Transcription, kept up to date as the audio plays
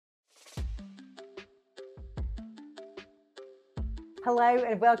Hello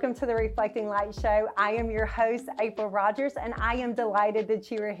and welcome to the Reflecting Light Show. I am your host, April Rogers, and I am delighted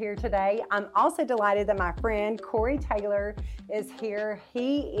that you are here today. I'm also delighted that my friend Corey Taylor is here.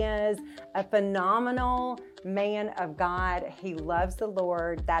 He is a phenomenal man of God. He loves the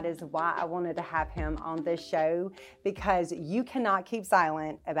Lord. That is why I wanted to have him on this show, because you cannot keep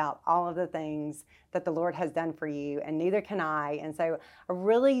silent about all of the things that the Lord has done for you, and neither can I. And so I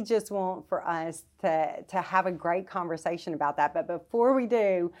really just want for us to have a great conversation about that. But before we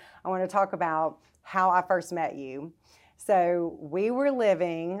do, I want to talk about how I first met you. So we were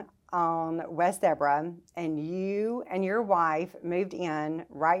living on West Deborah, and you and your wife moved in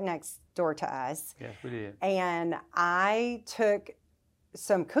right next door to us. Yes, we did. And I took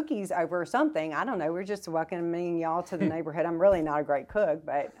some cookies over or something. I don't know. We're just welcoming y'all to the neighborhood. I'm really not a great cook,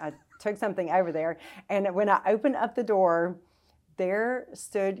 but I took something over there. And when I opened up the door, there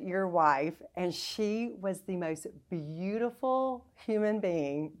stood your wife, and she was the most beautiful human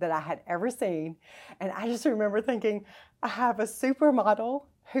being that I had ever seen. And I just remember thinking, I have a supermodel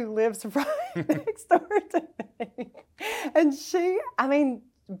who lives right next door to me. And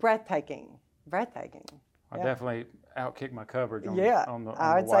breathtaking. I definitely outkicked my coverage on, on the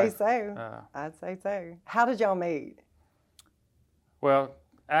I would wife. say so. I'd say so. How did y'all meet? Well,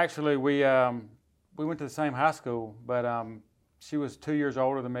 actually, we went to the same high school, but she was 2 years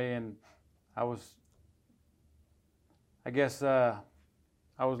older than me, and I was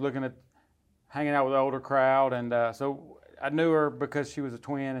looking at hanging out with the older crowd, and so I knew her because she was a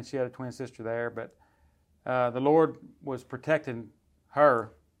twin, and she had a twin sister there. But the Lord was protecting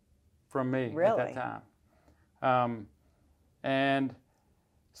her from me at that time. And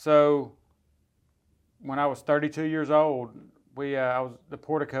so when I was 32 years old, the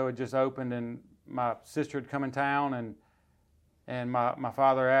portico had just opened, and my sister had come in town, and my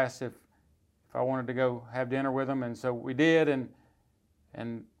father asked if I wanted to go have dinner with him, and so we did,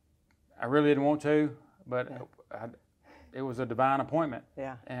 and I really didn't want to, but it was a divine appointment.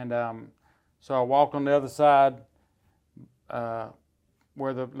 Yeah. And so I walked on the other side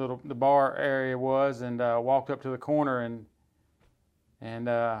where the bar area was, and walked up to the corner, and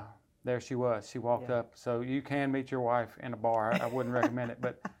there she was. She walked up. So you can meet your wife in a bar. I wouldn't recommend it,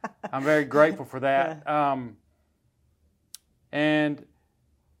 but I'm very grateful for that. Yeah. And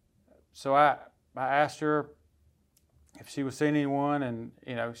so I asked her if she was seeing anyone, and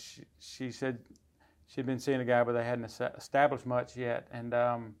she said she'd been seeing a guy, but they hadn't established much yet, and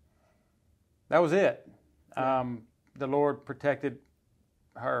that was it. The Lord protected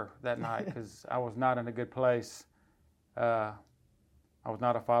her that night because I was not in a good place. I was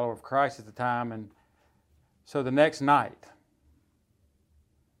not a follower of Christ at the time, and so the next night,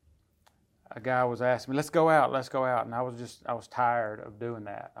 a guy was asking me, let's go out, and I was tired of doing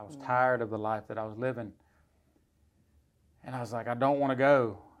that. I was tired of the life that I was living, and I was like, I don't want to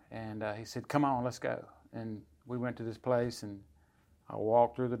go, and he said, come on, let's go, and we went to this place, and I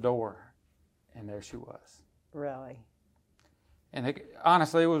walked through the door, and there she was. Really? And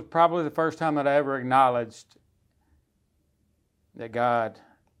honestly, it was probably the first time that I ever acknowledged that God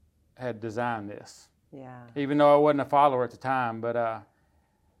had designed this. Yeah. Even though I wasn't a follower at the time, but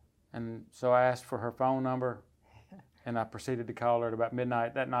and so I asked for her phone number, and I proceeded to call her at about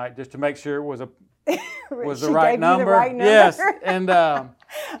midnight that night just to make sure it was the right number. The right number. Yes, and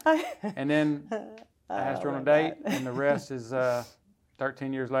then I asked her on a date, and the rest is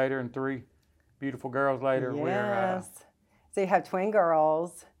 13 years later and 3 beautiful girls later. Yes. So you have twin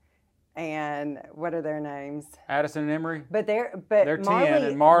girls. And what are their names? Addison and Emery. But they're Marley, 10,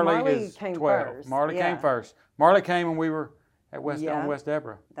 and Marley is came 12. First. Marley came first. Marley came when we were at on West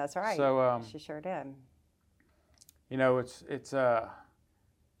Deborah. That's right. So she sure did. It's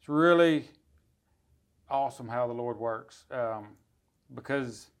really awesome how the Lord works,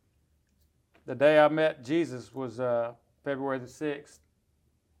 because the day I met Jesus was February the 6th,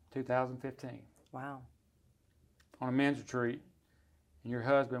 2015. Wow. On a men's retreat. And your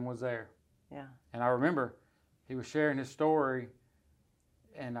husband was there. Yeah. And I remember he was sharing his story,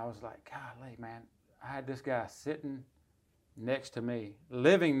 and I was like, golly, man, I had this guy sitting next to me,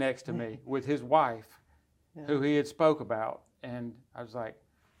 living next to me with his wife, who he had spoke about. And I was like,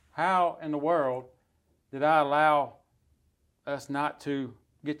 how in the world did I allow us not to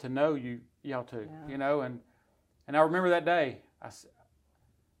get to know y'all two, And I remember that day,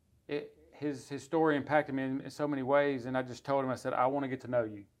 his story impacted me in so many ways, and I just told him, I said, I want to get to know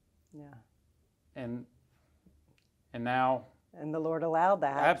you. Yeah. And now. And the Lord allowed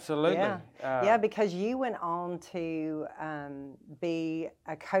that. Absolutely. Yeah, because you went on to be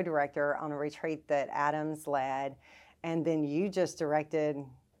a co-director on a retreat that Adams led, and then you just directed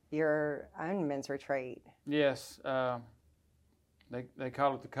your own men's retreat. Yes. they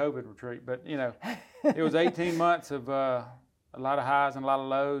call it the COVID retreat, but it was 18 months of a lot of highs and a lot of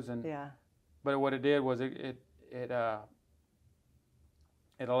lows, and but what it did was it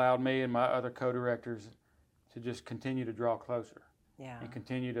allowed me and my other co-directors to just continue to draw closer, and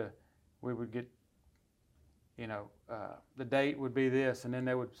continue to. We would get, the date would be this, and then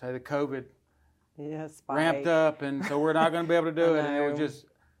they would say the COVID ramped up, and so we're not going to be able to do it, and it was just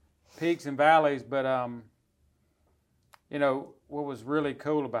peaks and valleys, but what was really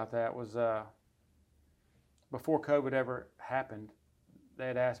cool about that was before COVID ever happened, they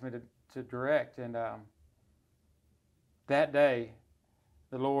had asked me to direct, and that day,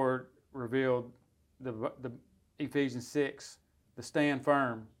 the Lord revealed the Ephesians 6, the stand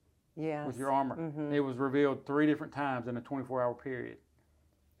firm with your armor. Mm-hmm. It was revealed 3 different times in a 24-hour period,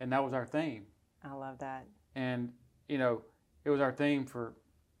 and that was our theme. I love that. And it was our theme for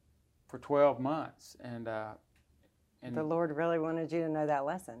 12 months, and the Lord really wanted you to know that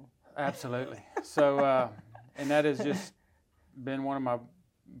lesson. Absolutely. So, and that has just been one of my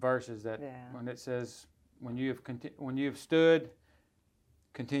verses that when it says, when you have stood,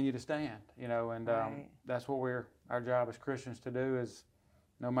 continue to stand. And right. That's what our job as Christians to do is,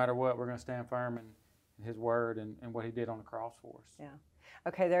 no matter what, we're going to stand firm in His Word and what He did on the cross for us. Yeah.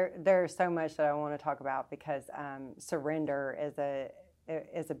 Okay. There's so much that I want to talk about because surrender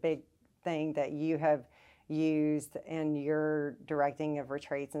is a big thing that you have used in your directing of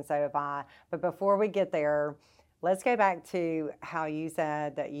retreats, and so have I. But before we get there, let's go back to how you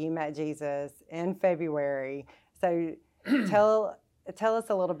said that you met Jesus in February. So tell us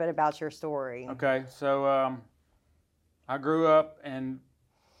a little bit about your story. Okay, so I grew up, and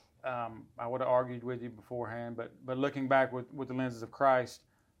I would have argued with you beforehand, but looking back with the lenses of Christ,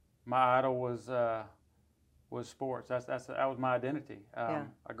 my idol was sports. That was my identity. I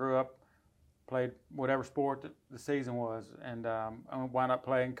grew up, played whatever sport the season was, and I wound up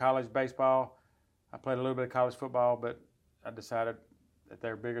playing college baseball. I played a little bit of college football, but I decided that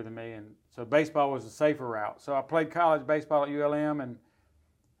they're bigger than me, and so baseball was a safer route. So I played college baseball at ULM, and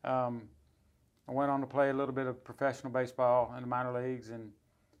I went on to play a little bit of professional baseball in the minor leagues. And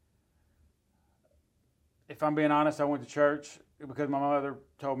if I'm being honest, I went to church because my mother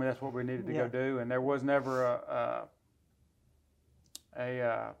told me that's what we needed to go do, and there was never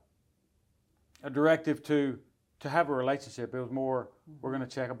a directive to have a relationship. It was more, we're going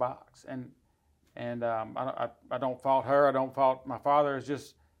to check a box, and I don't fault her. I don't fault my father. It's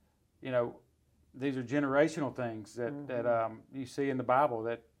just, these are generational things that you see in the Bible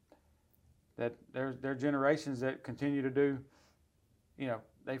that there are generations that continue to do.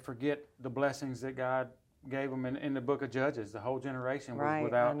 They forget the blessings that God gave them in the Book of Judges. The whole generation was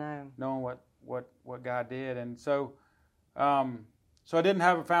without knowing what God did, and so I didn't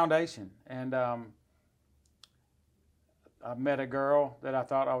have a foundation, and I met a girl that I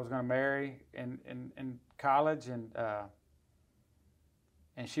thought I was going to marry in college, and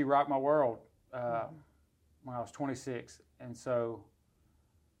she rocked my world when I was 26. And so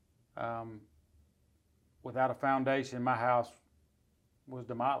without a foundation, my house was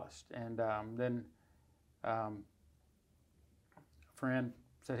demolished. And then a friend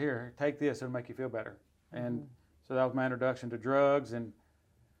said, "Here, take this, it'll make you feel better." And so that was my introduction to drugs, and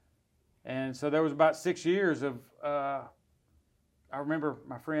so there was about 6 years of I remember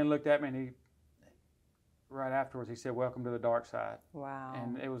my friend looked at me, and right afterwards he said, "Welcome to the dark side." Wow.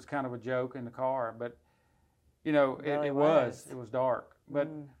 And it was kind of a joke in the car, but it really was dark. But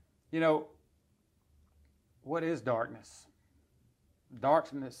what is darkness?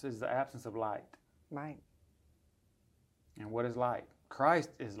 Darkness is the absence of light. Right. And what is light?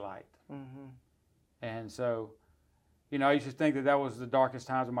 Christ is light. Mm-hmm. And so, I used to think that was the darkest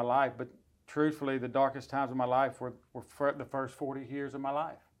times of my life, but truthfully, the darkest times of my life were the first 40 years of my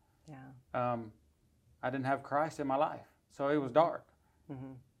life. Yeah. I didn't have Christ in my life, so it was dark.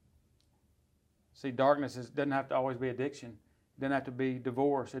 Mm-hmm. See, darkness doesn't have to always be addiction. It doesn't have to be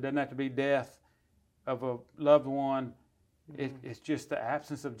divorce. It doesn't have to be death of a loved one. Mm-hmm. It's just the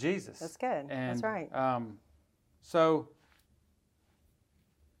absence of Jesus. That's good. And, that's right. So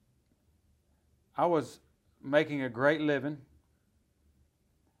I was making a great living.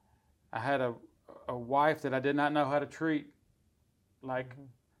 I had a wife that I did not know how to treat, like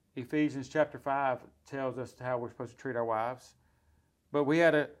Ephesians chapter 5 tells us how we're supposed to treat our wives. But we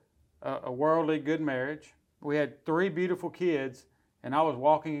had a worldly good marriage. We had 3 beautiful kids, and I was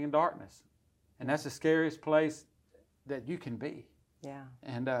walking in darkness. And that's the scariest place that you can be. Yeah,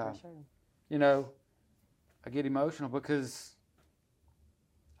 and for sure. I get emotional because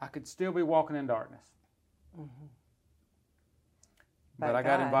I could still be walking in darkness. Mm-hmm. But I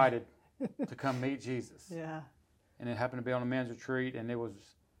got invited to come meet Jesus. Yeah. and it happened to be on a men's retreat, and they wouldn't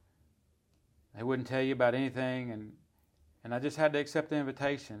tell you about anything, and I just had to accept the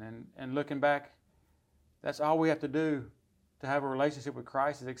invitation. And looking back, that's all we have to do to have a relationship with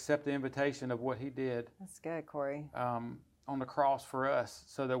Christ is accept the invitation of what He did. That's good, Corey. On the cross for us,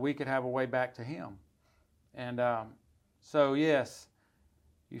 so that we could have a way back to Him. And so yes,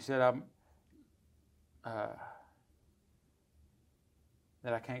 you said that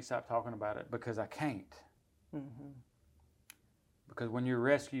I can't stop talking about it, because I can't. Mm-hmm. Because when you're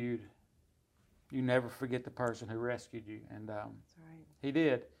rescued, you never forget the person who rescued you. And That's right. He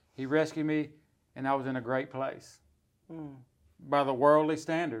did. He rescued me, and I was in a great place. Mm. By the worldly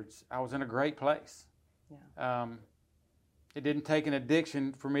standards, I was in a great place. Yeah. It didn't take an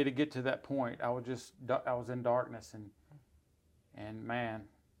addiction for me to get to that point. I was in darkness, and man,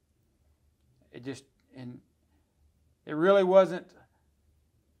 it really wasn't.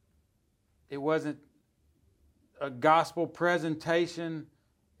 It wasn't a gospel presentation.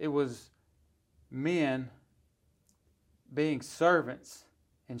 It was men being servants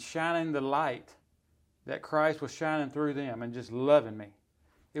and shining the light that Christ was shining through them, and just loving me.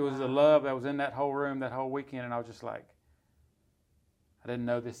 It was the love that was in that whole room that whole weekend, and I was just like, I didn't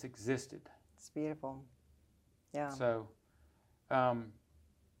know this existed. It's beautiful. Yeah. So, to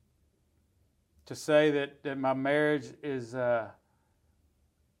say that my marriage is, I've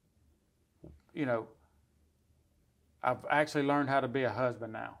actually learned how to be a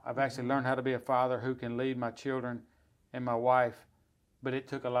husband now. I've actually learned how to be a father who can lead my children and my wife, but it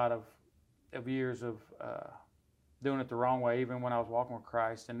took a lot of years of doing it the wrong way, even when I was walking with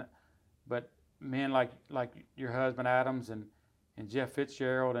Christ. But men like your husband Adams and Jeff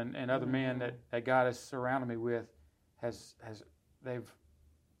Fitzgerald and other men that God has surrounded me with, they've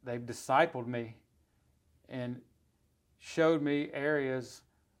discipled me and showed me areas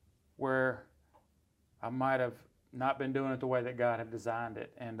where I might have not been doing it the way that God had designed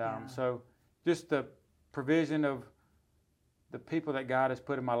it. And so just the provision of the people that God has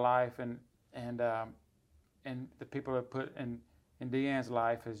put in my life and the people that put in Deanne's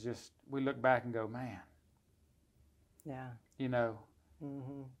life is just, we look back and go, man. Yeah. We're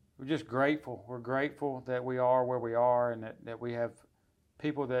just grateful. We're grateful that we are where we are, and that we have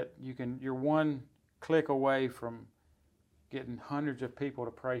people that you're one click away from getting hundreds of people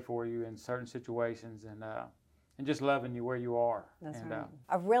to pray for you in certain situations, and just loving you where you are. That's right.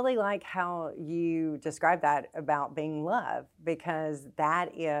 I really like how you describe that about being loved, because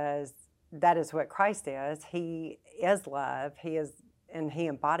that is what Christ is. He is love. He is, and He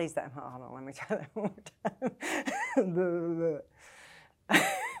embodies that. Hold on, let me try that one more time.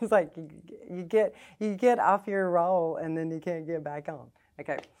 It's like you get off your roll and then you can't get back on.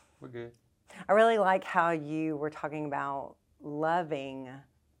 Okay. We're good. I really like how you were talking about loving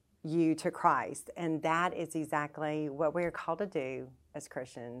you to Christ, and that is exactly what we are called to do as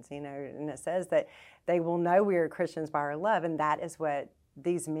Christians, and it says that they will know we are Christians by our love, and that is what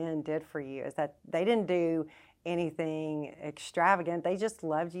these men did for you, is that they didn't do anything extravagant. They just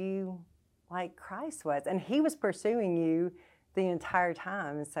loved you like Christ was, and He was pursuing you the entire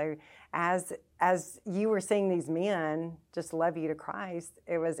time. And so as you were seeing these men just love you to Christ,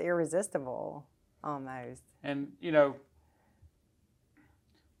 it was irresistible almost. And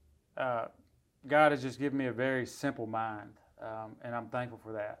God has just given me a very simple mind, and I'm thankful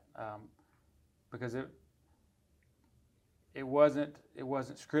for that, because it wasn't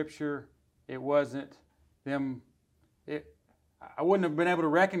Scripture, it wasn't them. I wouldn't have been able to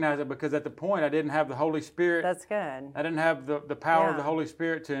recognize it, because at the point I didn't have the Holy Spirit. That's good. I didn't have the power of the Holy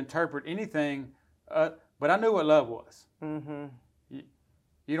Spirit to interpret anything, but I knew what love was. Mm-hmm.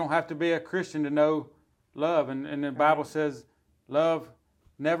 You don't have to be a Christian to know love, and the Bible says love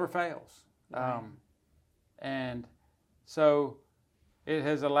never fails. Right. And so it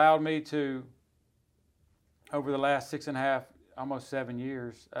has allowed me to, over the last 6.5, almost 7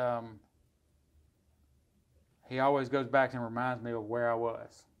 years, He always goes back and reminds me of where I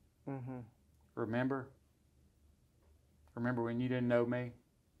was. Mm-hmm. Remember when you didn't know me?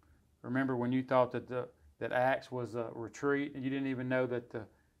 Remember when you thought that Acts was a retreat, and you didn't even know that the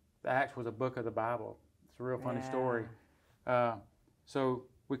Acts was a book of the Bible? It's a real funny story. So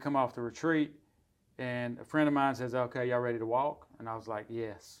we come off the retreat, and a friend of mine says, "Okay, y'all ready to walk?" And I was like,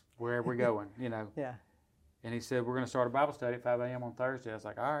 "Yes. Where are we going?" Yeah. And he said, "We're going to start a Bible study at 5 a.m. on Thursday." I was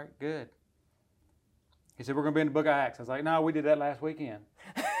like, "All right, good." He said, "We're going to be in the book of Acts." I was like, "No, we did that last weekend."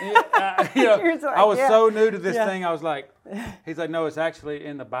 I was so new to this thing. I was like, he's like, "No, it's actually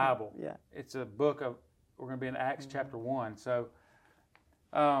in the Bible. Yeah. It's a book of, we're going to be in Acts chapter 1. So,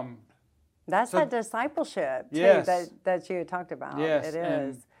 that's that discipleship too, yes, that you had talked about. Yes, it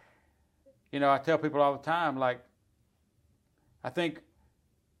is. And, I tell people all the time, like, I think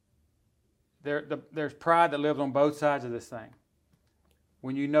there's pride that lives on both sides of this thing.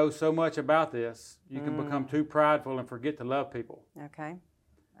 When you know so much about this, you can become too prideful and forget to love people. Okay,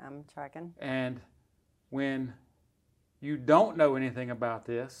 I'm tracking. And when you don't know anything about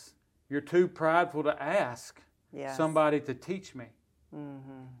this, you're too prideful to ask somebody to teach me.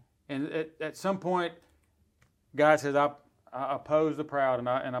 Mm-hmm. And at some point, God says, I oppose the proud and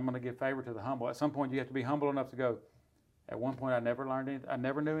I'm going to give favor to the humble. At some point, you have to be humble enough to go, at one point, I never learned anything. I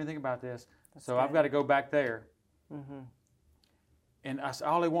never knew anything about this. That's so good. I've got to go back there. Mm-hmm. And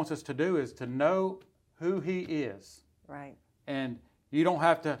all He wants us to do is to know who He is. Right. And you don't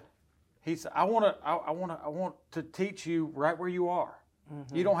have to. He said, I want to teach you right where you are.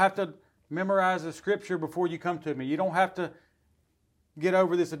 Mm-hmm. You don't have to memorize the Scripture before you come to me. You don't have to get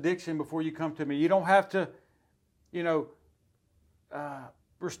over this addiction before you come to me. You don't have to,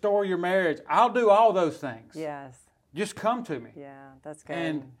 restore your marriage. I'll do all those things. Yes. Just come to me. Yeah, that's good.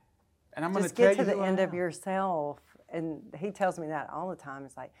 And I'm going to tell you. Just get to the end of yourself. And He tells me that all the time.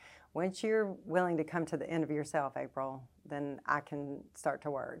 It's like, once you're willing to come to the end of yourself, April, then I can start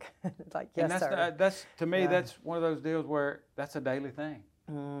to work. It's like, yes, sir. That's to me, that's one of those deals where that's a daily thing.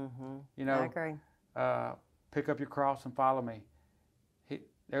 Mm-hmm. I agree. Pick up your cross and follow me.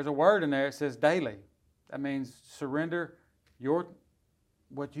 There's a word in there. It says daily. That means surrender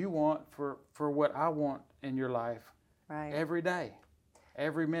what you want for what I want in your life. Right. Every day,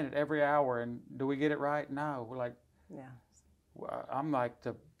 every minute, every hour. And do we get it right? No. We're like, I'm like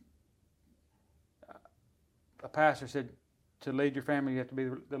a pastor said, to lead your family, you have to be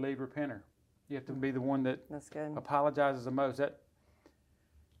the lead repenter. You have to be the one that apologizes the most.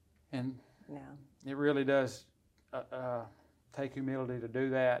 And it really does take humility to do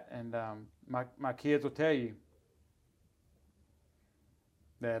that. And my kids will tell you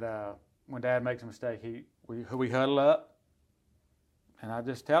that when Dad makes a mistake, we huddle up, and I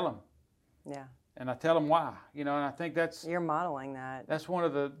just tell him. Yeah. And I tell them why, and I think you're modeling that. That's one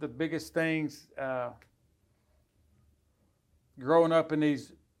of the biggest things. Growing up in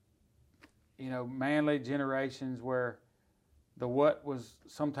these, manly generations where the what was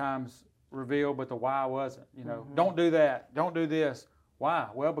sometimes revealed, but the why wasn't. Mm-hmm. Don't do that. Don't do this. Why?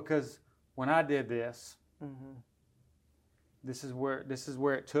 Well, because when I did this, this is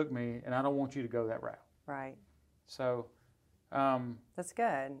where it took me, and I don't want you to go that route. Right. So. That's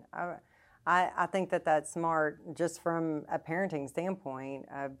good. I think that's smart, just from a parenting standpoint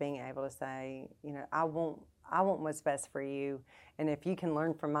of being able to say, I want what's best for you, and if you can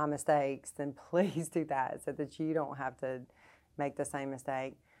learn from my mistakes, then please do that, so that you don't have to make the same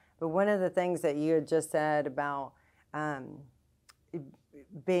mistake. But one of the things that you had just said about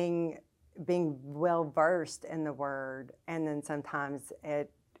being well versed in the Word, and then sometimes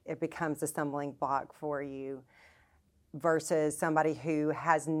it becomes a stumbling block for you, versus somebody who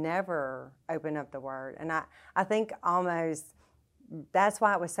has never opened up the Word. And I think almost that's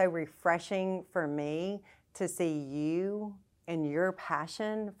why it was so refreshing for me to see you and your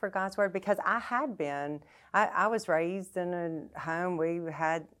passion for God's Word, because I was raised in a home, we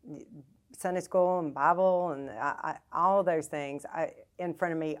had Sunday school and Bible and all those things in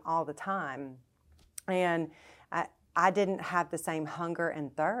front of me all the time. And I didn't have the same hunger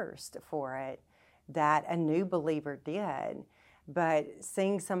and thirst for it that a new believer did. But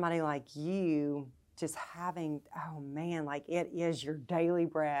seeing somebody like you just having, oh man, like it is your daily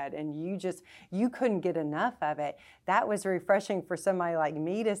bread, and you couldn't get enough of it. That was refreshing for somebody like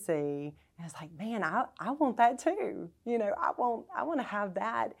me to see. And it's like, man, I want that too. I want to have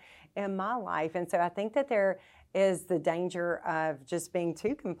that in my life. And so I think that there is the danger of just being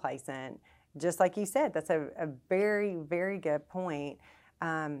too complacent. Just like you said, that's a very, very good point.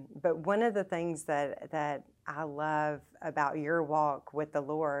 But one of the things that I love about your walk with the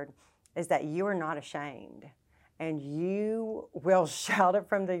Lord is that you are not ashamed, and you will shout it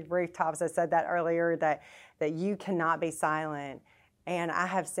from the rooftops. I said that earlier, that you cannot be silent. And I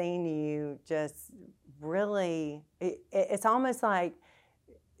have seen you just really, it's almost like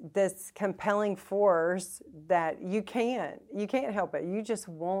this compelling force that you can't help it. You just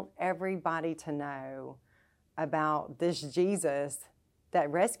want everybody to know about this Jesus that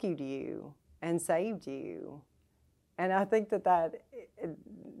rescued you and saved you. And I think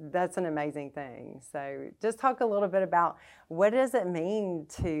that's an amazing thing. So just talk a little bit about, what does it mean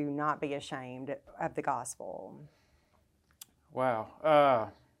to not be ashamed of the gospel? Wow.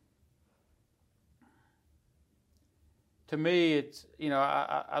 To me, it's,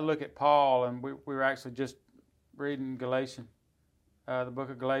 I look at Paul, and we were actually just reading Galatians, the book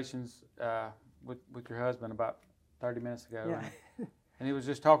of Galatians with your husband about 30 minutes ago. Yeah. And he was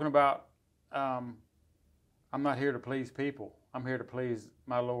just talking about, I'm not here to please people. I'm here to please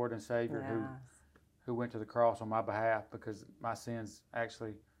my Lord and Savior who went to the cross on my behalf, because my sins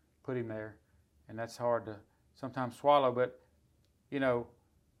actually put him there. And that's hard to sometimes swallow. But,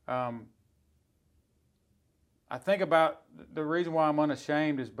 I think about the reason why I'm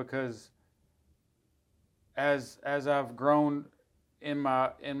unashamed is because as I've grown in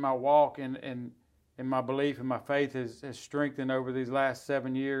my walk and in my belief and my faith has strengthened over these last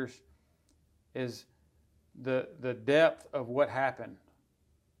 7 years, is the depth of what happened,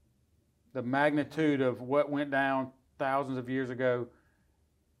 the magnitude of what went down thousands of years ago.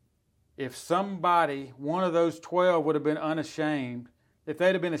 If somebody, one of those 12, would have been unashamed, if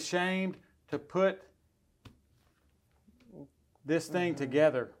they'd have been ashamed to put this thing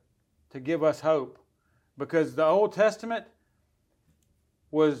together to give us hope, because the Old Testament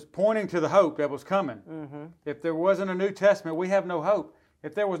was pointing to the hope that was coming. If there wasn't a New Testament, we have no hope.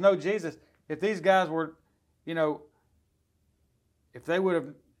 If there was no Jesus, if these guys were, if they would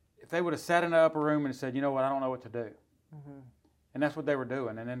have sat in the upper room and said, you know what, I don't know what to do. And that's what they were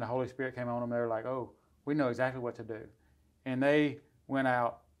doing. And then the Holy Spirit came on them. They were like, oh, we know exactly what to do. And they went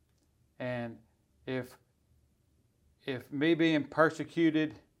out. And if me being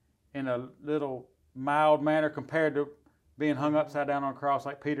persecuted in a little mild manner compared to being hung upside down on a cross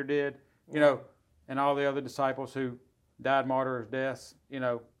like Peter did, and all the other disciples who died martyrs' deaths,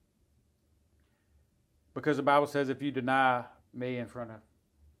 because the Bible says if you deny me in front of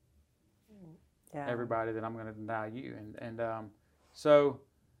everybody, then I'm going to deny you. And so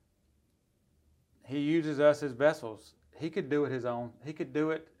he uses us as vessels. He could do it his own. He could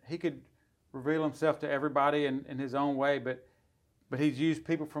do it. He could reveal himself to everybody in his own way, but he's used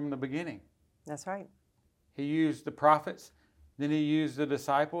people from the beginning. That's right. He used the prophets, then he used the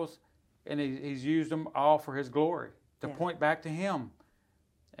disciples, and he's used them all for his glory, to point back to him.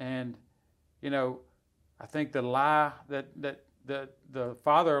 And, I think the lie that the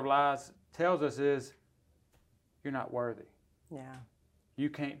father of lies tells us is, you're not worthy. Yeah. You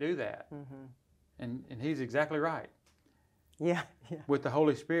can't do that. And he's exactly right. Yeah. With the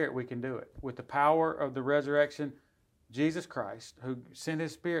Holy Spirit, we can do it. With the power of the resurrection, Jesus Christ, who sent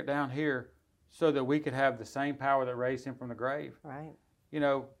his Spirit down here so that we could have the same power that raised him from the grave. Right.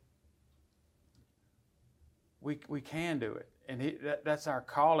 We can do it. And that's our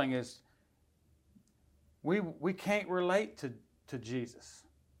calling, is we can't relate to Jesus.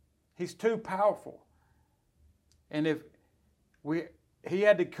 He's too powerful. And if he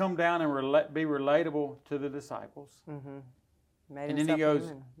had to come down and be relatable to the disciples. And then he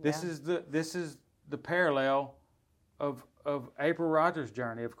goes, this is the parallel of April Rogers'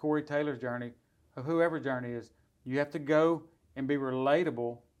 journey, of Corey Taylor's journey, of whoever's journey is. You have to go and be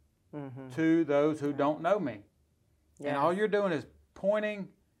relatable to those who don't know me. And all you're doing is pointing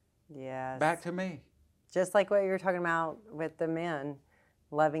back to me. Just like what you were talking about with the men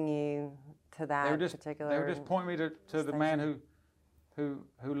loving you to that particular. They were just pointing me to the man who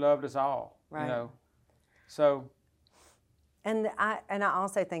loved us all. Right. So. And I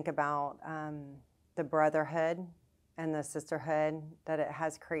also think about the brotherhood and the sisterhood that it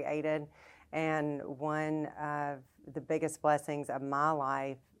has created. And one of the biggest blessings of my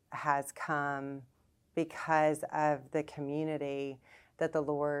life has come because of the community that the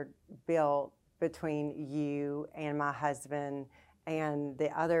Lord built between you and my husband and the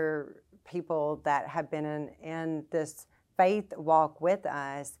other people that have been in this faith walk with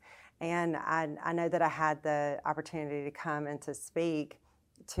us. And I know that I had the opportunity to come and to speak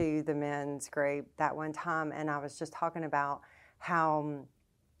to the men's group that one time, and I was just talking about how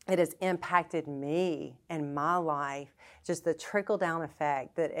it has impacted me and my life, just the trickle-down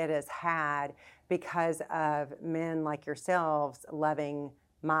effect that it has had because of men like yourselves loving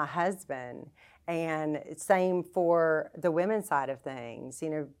my husband. And same for the women's side of things,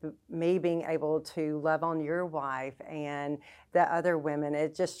 me being able to love on your wife and the other women.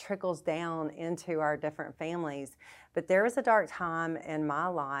 It just trickles down into our different families. But there was a dark time in my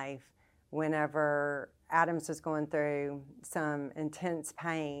life whenever Adams was going through some intense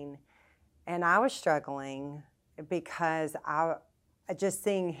pain, and I was struggling because I just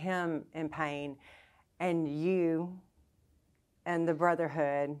seeing him in pain, and you and the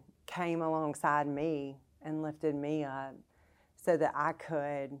brotherhood came alongside me and lifted me up so that I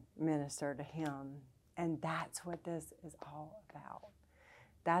could minister to him. And that's what this is all about.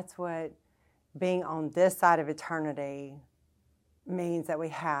 That's what being on this side of eternity means, that we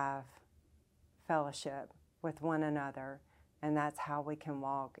have fellowship with one another, and that's how we can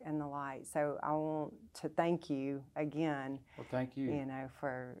walk in the light. So I want to thank you again. Well, thank you.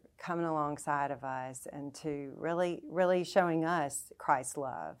 For coming alongside of us and to really, really showing us Christ's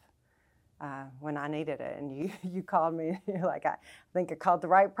love. when I needed it. And you called me. You're like, I think I called the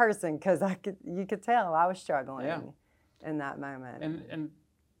right person, because you could tell I was struggling in that moment. And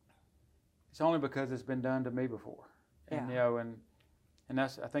it's only because it's been done to me before. And and I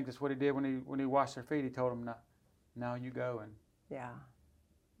think that's what he did when he washed their feet. He told them, now you go and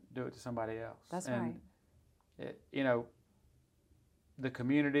do it to somebody else. That's and right. The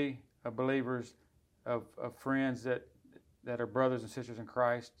community of believers, of friends that are brothers and sisters in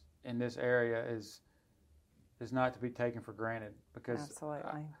Christ in this area is not to be taken for granted, because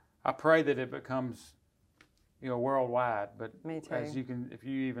absolutely. I pray that it becomes worldwide. But me too. if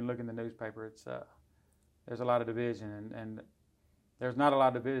you even look in the newspaper, it's there's a lot of division, and there's not a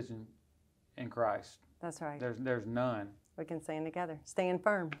lot of division in Christ. That's right. There's none. We can stand together. Stand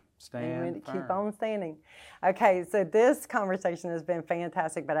firm. Stand firm. Keep on standing. Okay, so this conversation has been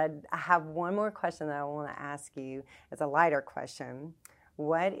fantastic, but I have one more question that I want to ask you. It's a lighter question.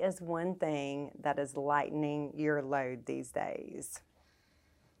 What is one thing that is lightening your load these days?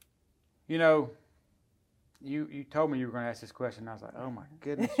 You told me you were going to ask this question. I was like, oh my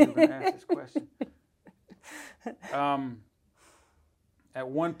goodness, you were going to ask this question. At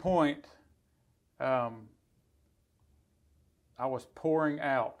one point, I was pouring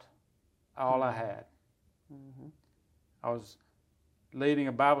out all I had. Mm-hmm. I was leading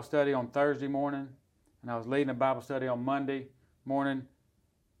a Bible study on Thursday morning, and I was leading a Bible study on Monday morning.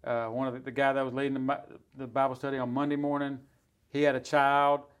 One of the guy that was leading the Bible study on Monday morning, he had a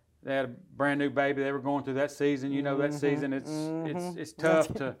child. They had a brand new baby. They were going through that season. That season. It's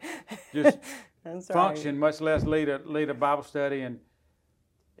tough to just function, much less lead a Bible study.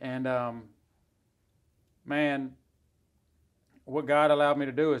 And man, what God allowed me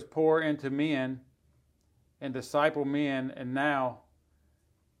to do is pour into men and disciple men, and now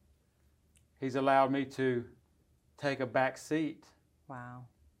He's allowed me to take a back seat. Wow.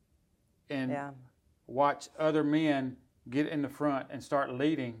 And watch other men get in the front and start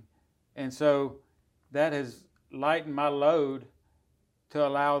leading. And so that has lightened my load to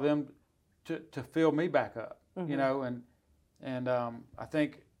allow them to fill me back up, mm-hmm. And I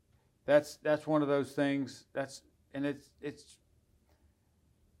think that's one of those things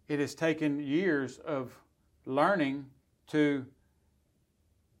it has taken years of learning to,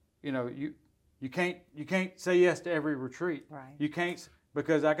 you can't say yes to every retreat. Right. You can't,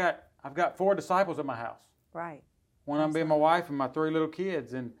 because I've got 4 disciples at my house. Right. One of them being my wife and my 3 little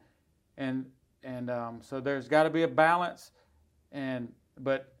kids, and so there's got to be a balance,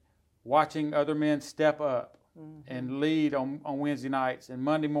 but watching other men step up mm-hmm. and lead on Wednesday nights and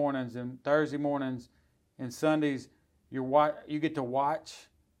Monday mornings and Thursday mornings and Sundays, you get to watch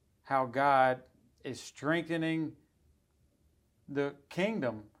how God is strengthening the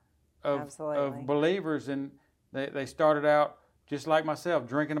kingdom of believers, and they started out just like myself,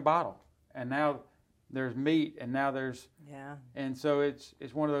 drinking a bottle, and now there's meat, and now there's and so it's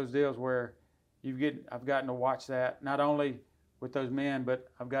one of those deals where I've gotten to watch that, not only with those men, but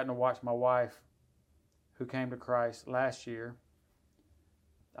I've gotten to watch my wife, who came to Christ last year,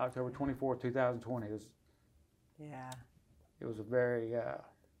 October 24, 2020. It was a very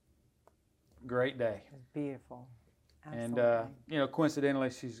great day. It was beautiful. Absolutely. And coincidentally,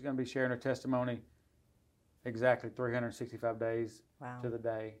 she's going to be sharing her testimony exactly 365 days to the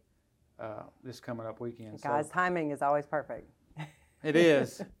day this coming up weekend. God's timing is always perfect. It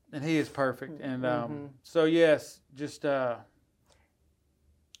is, and He is perfect. And mm-hmm. so yes, just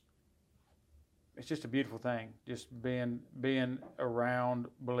it's just a beautiful thing, just being around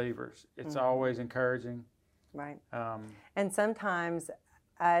believers. It's mm-hmm. always encouraging. Right. And sometimes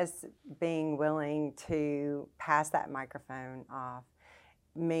us being willing to pass that microphone off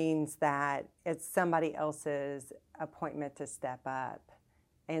means that it's somebody else's appointment to step up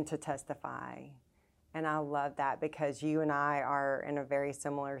and to testify. And I love that, because you and I are in a very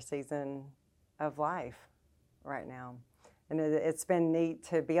similar season of life right now. And it's been neat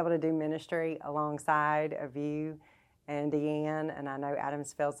to be able to do ministry alongside of you and Deanne, and I know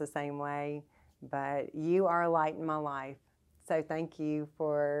Adams feels the same way, but you are a light in my life. So thank you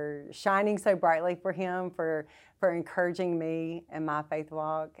for shining so brightly for him, for encouraging me in my faith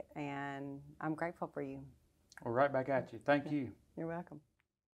walk, and I'm grateful for you. Well, right back at you. Thank you. You're welcome.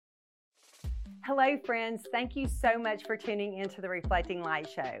 Hello, friends. Thank you so much for tuning into the Reflecting Light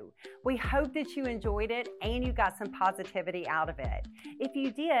Show. We hope that you enjoyed it and you got some positivity out of it. If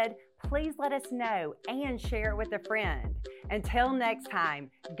you did, please let us know and share it with a friend. Until next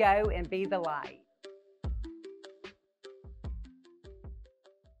time, go and be the light.